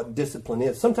lot of what discipline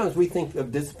is. Sometimes we think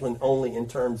of discipline only in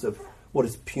terms of what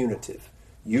is punitive.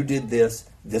 You did this,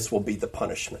 this will be the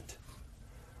punishment.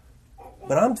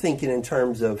 But I'm thinking in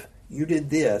terms of, you did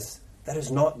this, that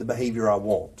is not the behavior I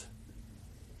want.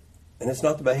 And it's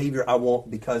not the behavior I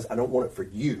want because I don't want it for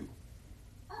you.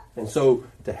 And so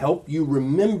to help you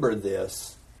remember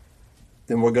this,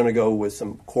 then we're going to go with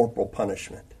some corporal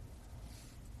punishment.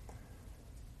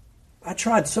 I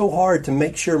tried so hard to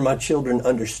make sure my children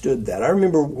understood that. I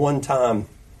remember one time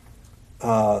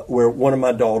where one of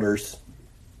my daughters,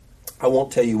 I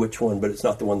won't tell you which one, but it's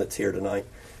not the one that's here tonight.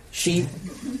 She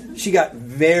got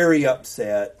very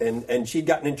upset, and she'd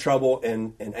gotten in trouble,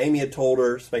 and Amy had told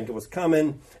her spanking was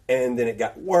coming, and then it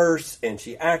got worse, and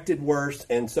she acted worse,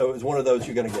 and so it was one of those,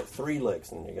 you're going to get 3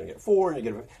 licks, and you're going to get 4, and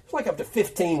it's like up to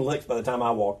 15 licks by the time I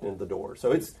walked into the door.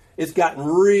 So it's gotten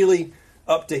really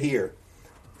up to here.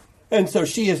 And so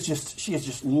she has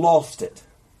just lost it.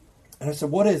 And I said,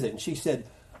 what is it? And she said,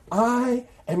 I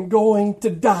am going to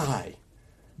die.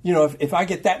 If I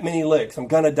get that many licks, I'm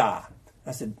going to die.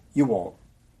 I said, you won't.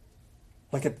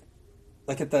 Like at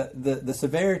the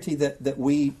severity that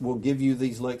we will give you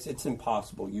these licks, it's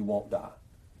impossible. You won't die.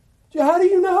 How do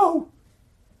you know?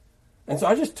 And so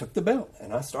I just took the belt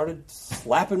and I started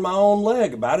slapping my own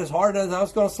leg about as hard as I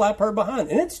was going to slap her behind.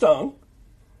 And it stung.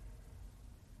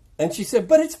 And she said,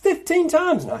 but it's 15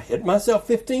 times. And I hit myself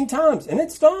 15 times and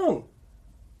it stung.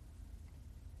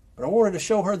 But I wanted to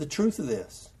show her the truth of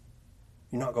this.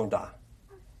 You're not going to die.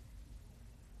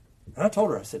 And I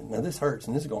told her, I said, now this hurts,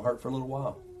 and this is going to hurt for a little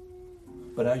while.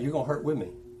 But you're going to hurt with me.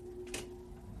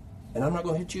 And I'm not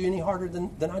going to hit you any harder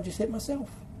than I just hit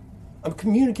myself. I'm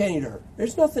communicating to her.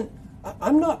 There's nothing,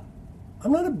 I'm not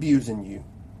abusing you.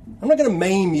 I'm not going to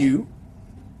maim you.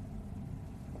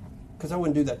 Because I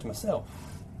wouldn't do that to myself.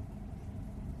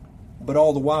 But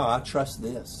all the while, I trust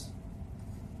this.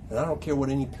 And I don't care what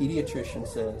any pediatrician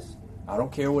says. I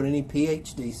don't care what any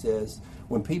PhD says.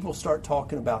 When people start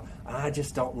talking about, I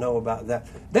just don't know about that,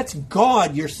 that's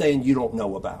God you're saying you don't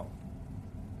know about.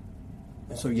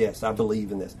 And so, yes, I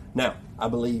believe in this. Now, I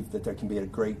believe that there can be a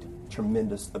great,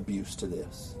 tremendous abuse to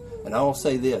this. And I will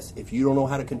say this, if you don't know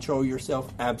how to control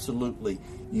yourself, absolutely,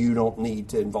 you don't need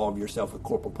to involve yourself with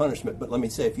corporal punishment. But let me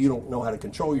say, if you don't know how to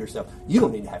control yourself, you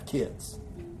don't need to have kids.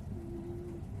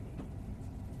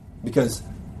 Because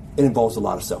it involves a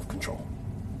lot of self-control.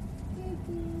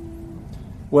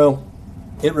 Well,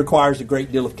 it requires a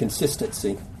great deal of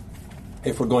consistency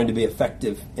if we're going to be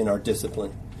effective in our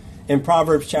discipline. In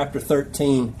Proverbs chapter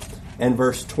 13 and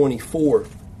verse 24,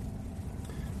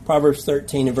 Proverbs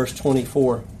 13 and verse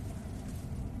 24,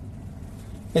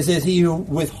 it says, he who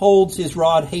withholds his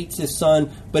rod hates his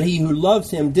son, but he who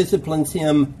loves him disciplines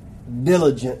him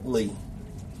diligently.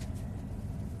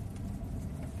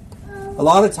 A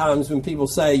lot of times when people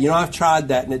say, I've tried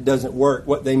that and it doesn't work,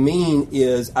 what they mean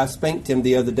is, I spanked him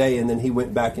the other day and then he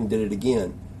went back and did it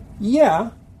again.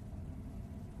 Yeah.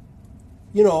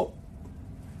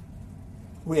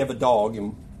 We have a dog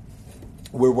and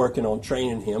we're working on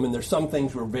training him, and there's some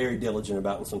things we're very diligent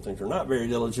about and some things we're not very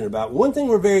diligent about. One thing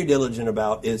we're very diligent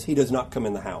about is he does not come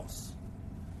in the house.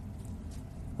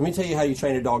 Let me tell you how you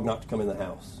train a dog not to come in the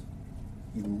house.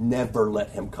 You never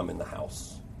let him come in the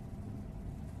house.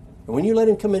 And when you let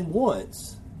him come in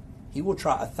once, he will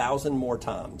try 1,000 more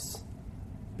times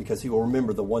because he will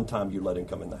remember the one time you let him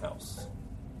come in the house.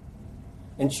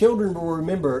 And children will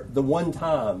remember the one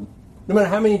time. No matter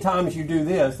how many times you do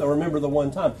this, they'll remember the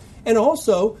one time. And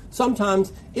also,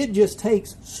 sometimes it just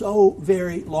takes so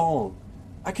very long.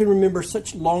 I can remember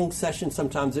such long sessions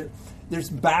sometimes. There's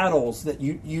battles that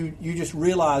you just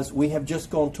realize we have just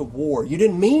gone to war. You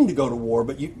didn't mean to go to war,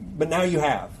 but now you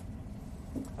have.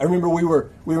 I remember we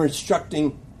were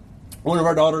instructing one of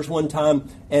our daughters one time,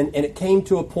 and it came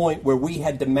to a point where we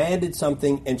had demanded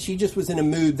something, and she just was in a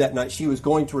mood that night. She was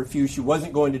going to refuse. She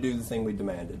wasn't going to do the thing we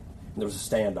demanded. And there was a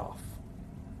standoff.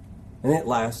 And it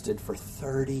lasted for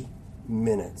 30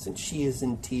 minutes. And she is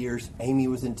in tears. Amy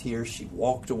was in tears. She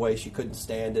walked away. She couldn't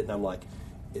stand it. And I'm like,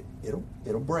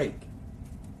 it'll break.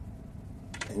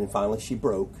 And then finally she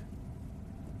broke.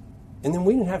 And then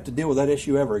we didn't have to deal with that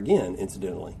issue ever again,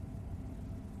 incidentally.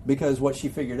 Because what she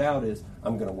figured out is,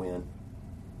 I'm going to win.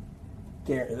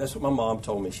 That's what my mom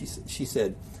told me. She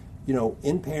said,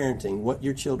 in parenting, what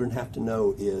your children have to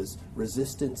know is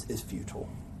resistance is futile.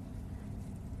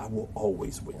 I will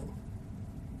always win.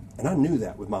 And I knew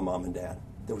that with my mom and dad.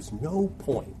 There was no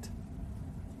point.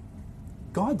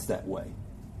 God's that way.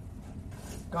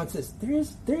 God says,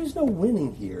 there is no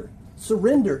winning here.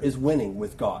 Surrender is winning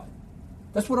with God.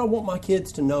 That's what I want my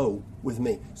kids to know with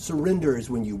me. Surrender is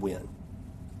when you win.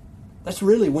 That's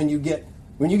really when you get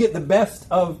the best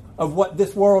of what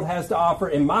this world has to offer.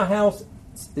 In my house,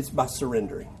 it's by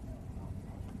surrendering.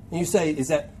 And you say, is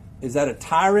that a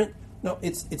tyrant? No,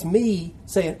 it's me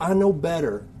saying, I know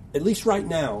better, at least right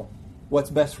now, what's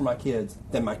best for my kids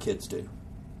than my kids do.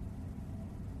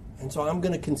 And so I'm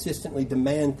going to consistently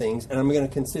demand things, and I'm going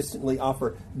to consistently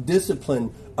offer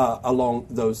discipline along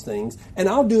those things. And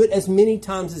I'll do it as many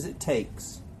times as it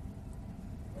takes.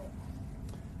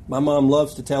 My mom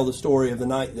loves to tell the story of the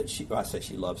night that I say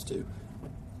she loves to.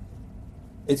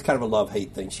 It's kind of a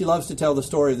love-hate thing. She loves to tell the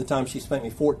story of the time she spanked me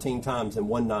 14 times in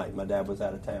one night. My dad was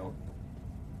out of town.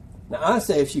 Now, I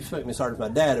say if she spanked me as hard as my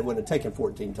dad, it wouldn't have taken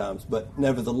 14 times. But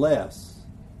nevertheless,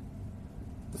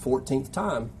 the 14th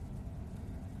time,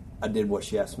 I did what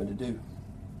she asked me to do.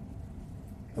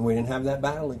 And we didn't have that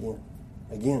battle again.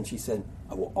 Again, she said,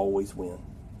 I will always win.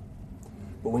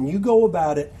 But when you go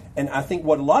about it, and I think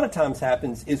what a lot of times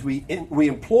happens is we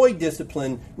employ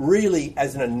discipline really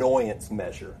as an annoyance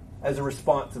measure, as a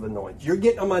response of annoyance. You're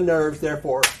getting on my nerves,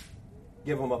 therefore,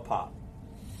 give them a pop.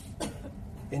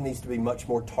 It needs to be much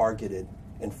more targeted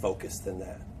and focused than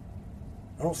that.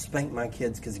 I don't spank my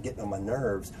kids because they're getting on my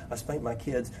nerves. I spank my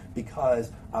kids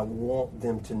because I want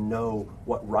them to know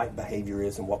what right behavior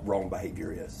is and what wrong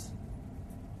behavior is.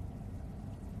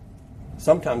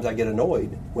 Sometimes I get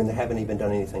annoyed when they haven't even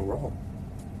done anything wrong.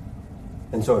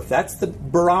 And so if that's the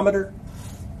barometer,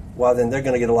 well, then they're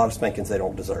going to get a lot of spankings they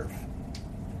don't deserve.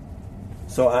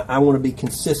 So I want to be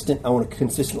consistent. I want to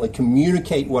consistently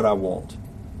communicate what I want.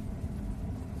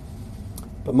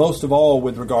 But most of all,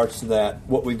 with regards to that,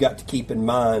 what we've got to keep in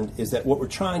mind is that what we're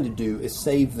trying to do is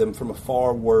save them from a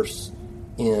far worse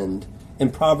end.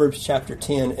 In Proverbs chapter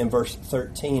 10 and verse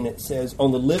 13, it says,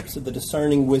 on the lips of the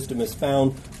discerning wisdom is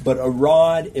found, but a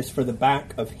rod is for the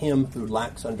back of him who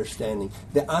lacks understanding.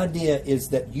 The idea is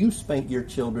that you spank your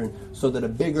children so that a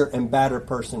bigger and badder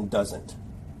person doesn't.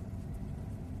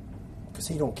 Because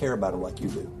he don't care about them like you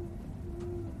do.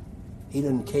 He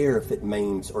doesn't care if it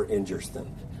maims or injures them.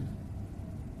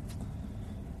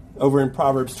 Over in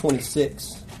Proverbs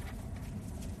 26,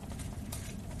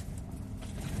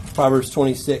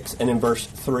 and in verse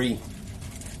 3.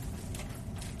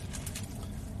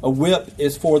 A whip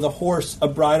is for the horse, a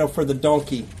bridle for the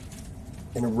donkey,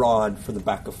 and a rod for the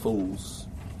back of fools.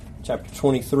 Chapter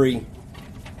 23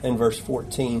 and verse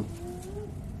 14.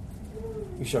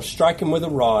 You shall strike him with a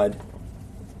rod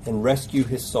and rescue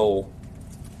his soul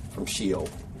from Sheol.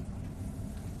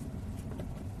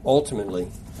 Ultimately,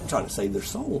 I'm trying to save their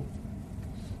soul.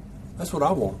 That's what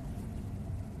I want.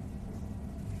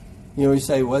 You know, you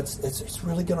say, well, it's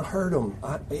really going to hurt them.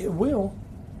 It will.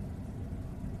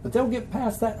 But they'll get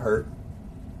past that hurt.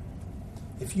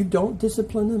 If you don't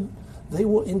discipline them, they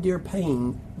will endure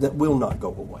pain that will not go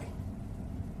away.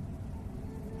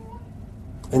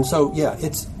 And so, yeah,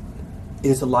 it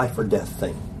is a life or death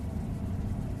thing.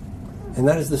 And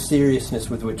that is the seriousness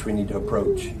with which we need to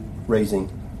approach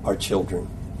raising our children.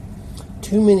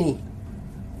 Too many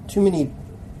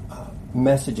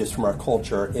messages from our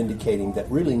culture are indicating that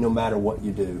really no matter what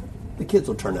you do, the kids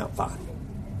will turn out fine.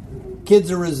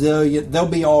 Kids are resilient. They'll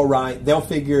be all right. They'll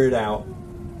figure it out.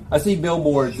 I see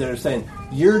billboards that are saying,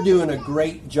 you're doing a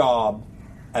great job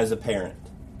as a parent.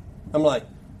 I'm like,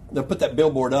 they'll put that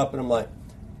billboard up and I'm like,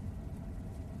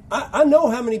 I know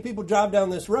how many people drive down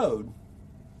this road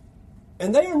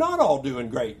and they are not all doing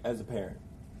great as a parent.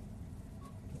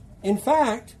 In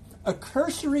fact, a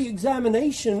cursory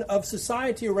examination of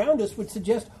society around us would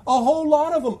suggest a whole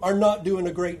lot of them are not doing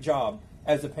a great job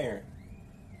as a parent.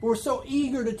 We're so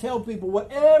eager to tell people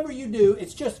whatever you do,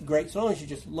 it's just great as long as you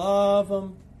just love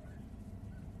them.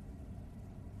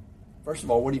 First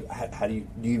of all, do you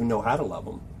even know how to love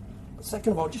them? But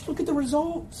second of all, just look at the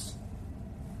results.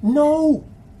 No.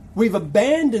 We've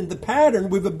abandoned the pattern.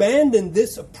 We've abandoned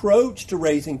this approach to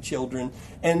raising children.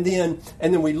 And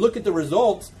then we look at the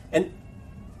results and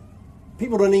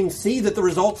people don't even see that the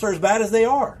results are as bad as they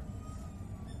are.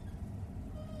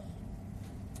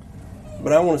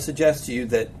 But I want to suggest to you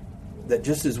that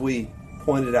just as we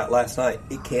pointed out last night,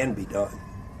 it can be done.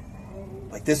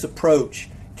 Like this approach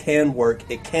can work,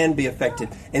 it can be effective,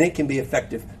 and it can be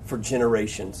effective for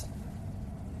generations.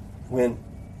 When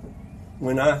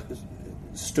I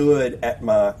stood at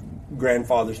my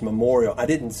grandfather's memorial, I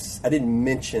didn't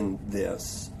mention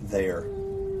this there.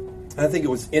 I think it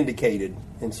was indicated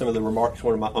in some of the remarks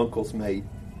one of my uncles made.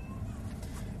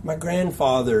 My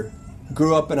grandfather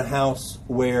grew up in a house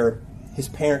where his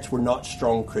parents were not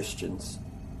strong Christians.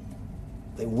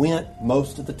 They went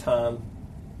most of the time,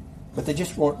 but they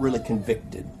just weren't really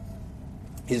convicted.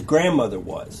 His grandmother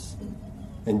was,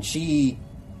 and she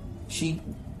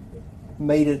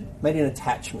made an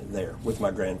attachment there with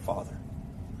my grandfather.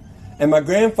 And my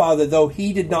grandfather, though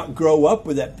he did not grow up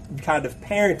with that kind of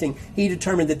parenting, he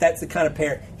determined that that's the kind of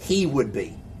parent he would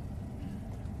be.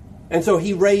 And so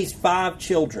he raised 5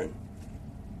 children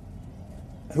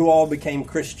who all became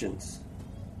Christians,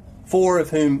 4 of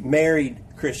whom married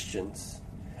Christians.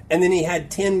 And then he had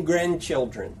 10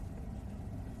 grandchildren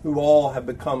who all have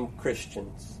become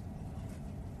Christians,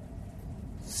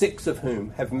 6 of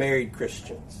whom have married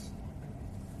Christians.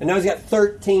 And now he's got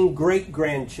 13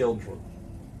 great-grandchildren.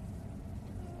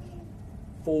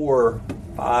 4,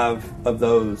 5 of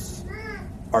those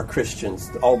are Christians,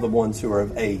 all the ones who are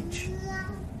of age.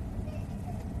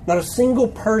 Not a single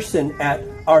person at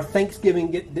our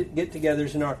Thanksgiving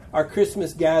get-togethers and our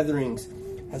Christmas gatherings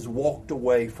has walked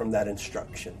away from that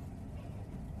instruction.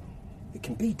 It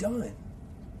can be done.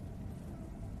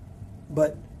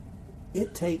 But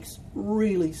it takes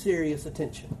really serious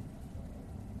attention.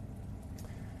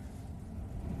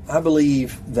 I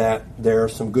believe that there are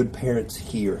some good parents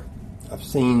here. I've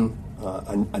seen,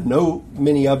 I know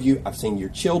many of you, I've seen your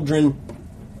children,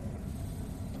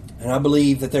 and I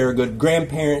believe that there are good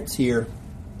grandparents here,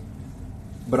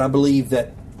 but I believe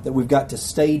that we've got to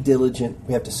stay diligent,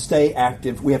 we have to stay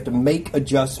active, we have to make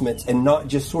adjustments and not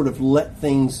just sort of let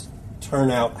things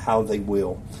turn out how they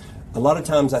will. A lot of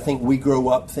times I think we grow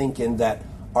up thinking that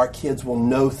our kids will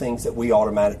know things that we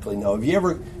automatically know. Have you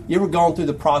ever gone through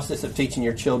the process of teaching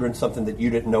your children something that you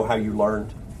didn't know how you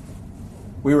learned?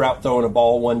 We were out throwing a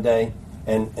ball one day,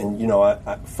 and you know,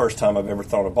 first time I've ever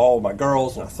thrown a ball with my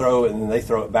girls, and I throw it, and then they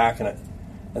throw it back, and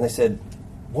they said,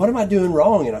 "What am I doing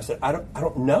wrong?" And I said, "I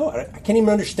don't know. I can't even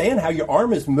understand how your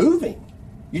arm is moving.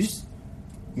 You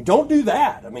don't do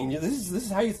that. I mean, this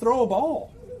is how you throw a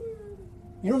ball.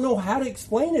 You don't know how to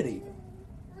explain it even."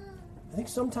 I think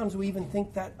sometimes we even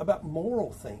think that about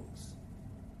moral things.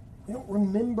 We don't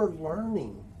remember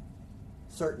learning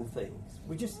certain things.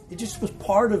 It just was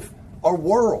part of our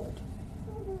world.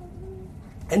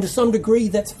 And to some degree,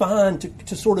 that's fine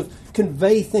to sort of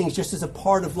convey things just as a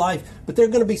part of life. But there are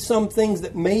going to be some things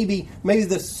that maybe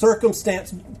the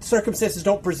circumstances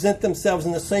don't present themselves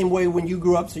in the same way when you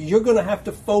grew up. So you're going to have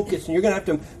to focus, and you're going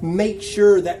to have to make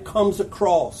sure that comes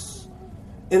across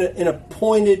in a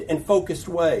pointed and focused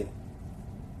way.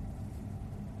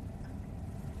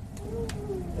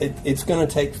 It's going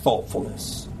to take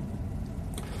thoughtfulness.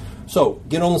 So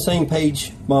get on the same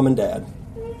page, Mom and Dad.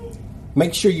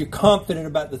 Make sure you're confident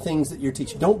about the things that you're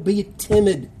teaching. Don't be a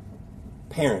timid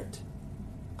parent.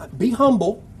 Be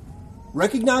humble.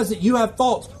 Recognize that you have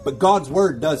faults, but God's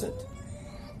Word doesn't.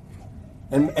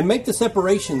 And make the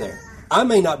separation there. I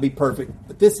may not be perfect,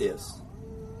 but this is.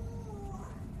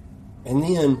 And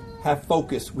then have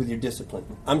focus with your discipline.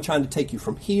 I'm trying to take you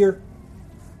from here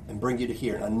and bring you to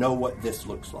here. And I know what this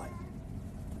looks like.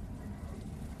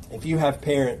 If you have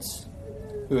parents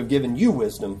who have given you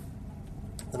wisdom,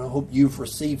 and I hope you've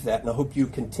received that, and I hope you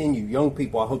continue. Young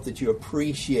people, I hope that you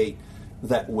appreciate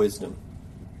that wisdom.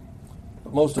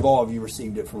 But most of all, you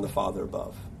received it from the Father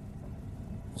above.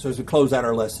 So as we close out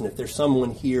our lesson, if there's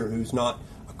someone here who's not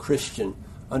a Christian,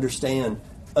 understand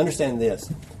this.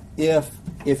 If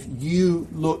you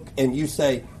look and you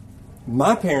say,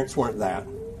 my parents weren't that,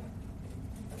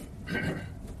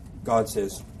 God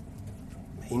says,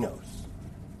 He knows.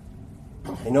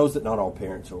 He knows that not all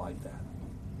parents are like that.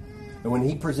 And when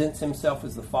He presents Himself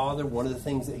as the Father, one of the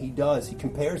things that He does, He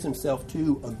compares Himself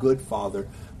to a good Father.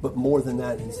 But more than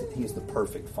that, He's the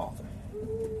perfect Father.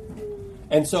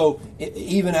 And so,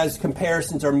 even as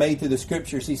comparisons are made through the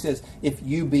Scriptures, He says, if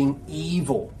you being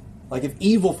evil, like if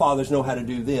evil fathers know how to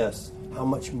do this, how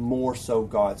much more so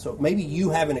God. So maybe you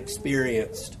haven't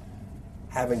experienced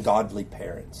having godly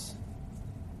parents.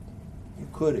 You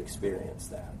could experience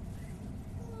that.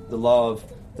 The love,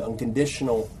 the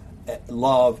unconditional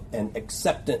love and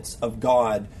acceptance of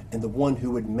God and the one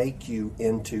who would make you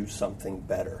into something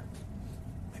better.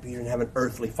 Maybe you didn't have an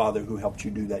earthly father who helped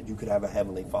you do that. You could have a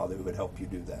heavenly Father who would help you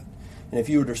do that. And if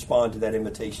you would respond to that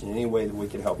invitation in any way that we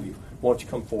could help you, why don't you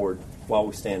come forward while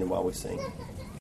we stand and while we sing.